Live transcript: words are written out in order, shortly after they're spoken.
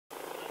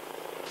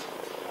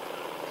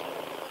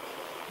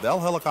Bell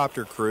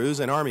helicopter crews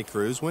and Army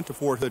crews went to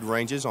Fort Hood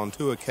ranges on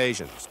 2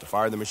 occasions to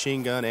fire the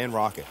machine gun and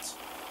rockets.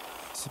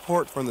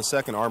 Support from the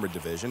 2nd Armored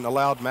Division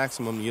allowed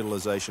maximum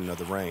utilization of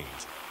the range.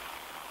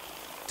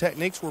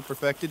 Techniques were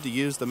perfected to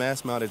use the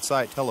mass-mounted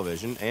sight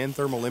television and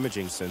thermal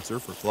imaging sensor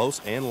for close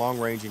and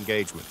long-range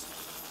engagements.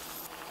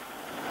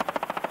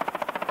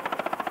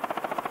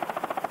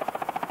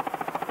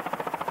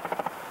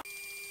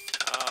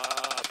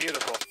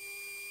 Beautiful.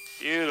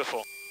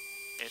 Beautiful.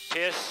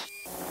 Intense.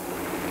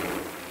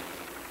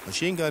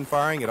 Machine gun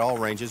firing at all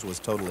ranges was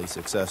totally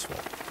successful.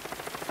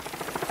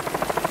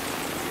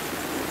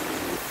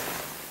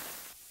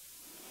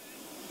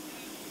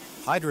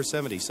 Hydra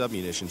 70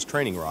 submunitions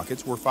training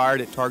rockets were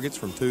fired at targets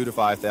from 2,000 to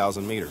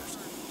 5,000 meters.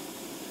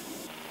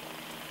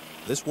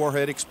 This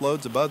warhead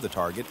explodes above the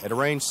target at a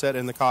range set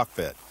in the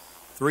cockpit.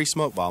 3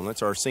 smoke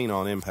bomblets are seen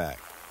on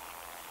impact.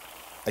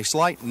 A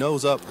slight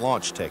nose-up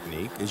launch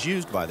technique is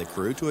used by the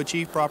crew to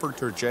achieve proper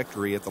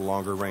trajectory at the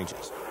longer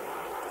ranges.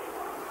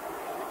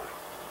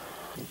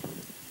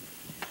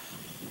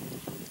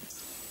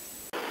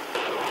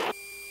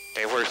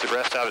 Okay, where's the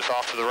rest of it? It's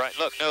off to the right.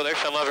 Look, no, there's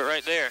some of it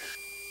right there.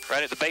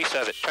 Right at the base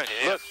of it.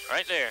 Look,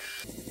 right there.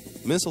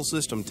 Missile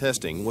system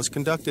testing was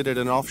conducted at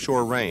an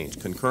offshore range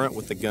concurrent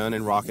with the gun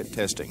and rocket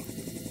testing.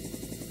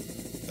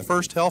 The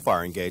first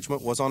Hellfire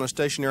engagement was on a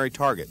stationary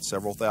target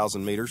several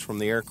thousand meters from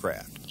the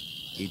aircraft.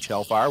 Each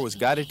Hellfire was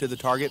guided to the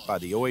target by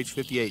the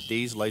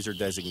OH-58D's laser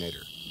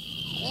designator.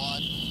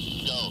 1,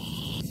 go.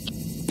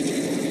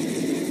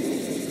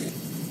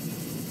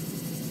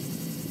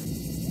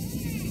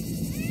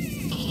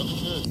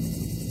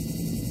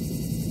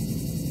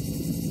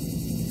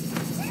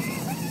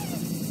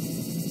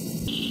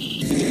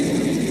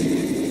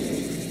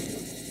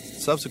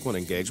 Subsequent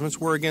engagements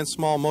were against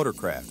small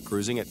motorcraft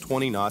cruising at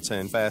 20 knots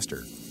and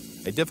faster,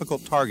 a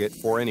difficult target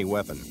for any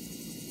weapon.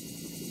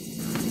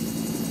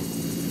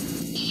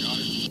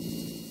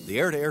 The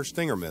air-to-air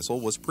Stinger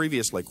missile was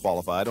previously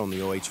qualified on the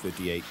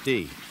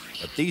OH-58D,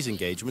 but these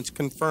engagements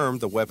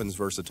confirmed the weapon's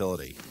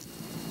versatility.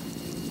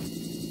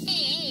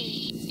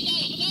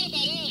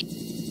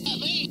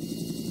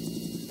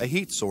 A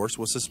heat source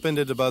was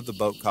suspended above the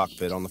boat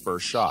cockpit on the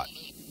first shot.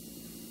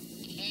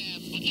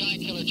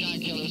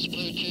 Giant killer,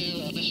 blue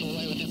 2, missile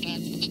away with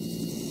impact.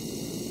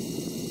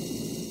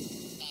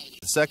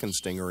 The second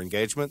Stinger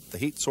engagement, the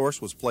heat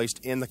source was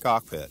placed in the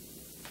cockpit,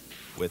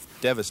 with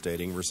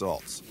devastating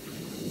results.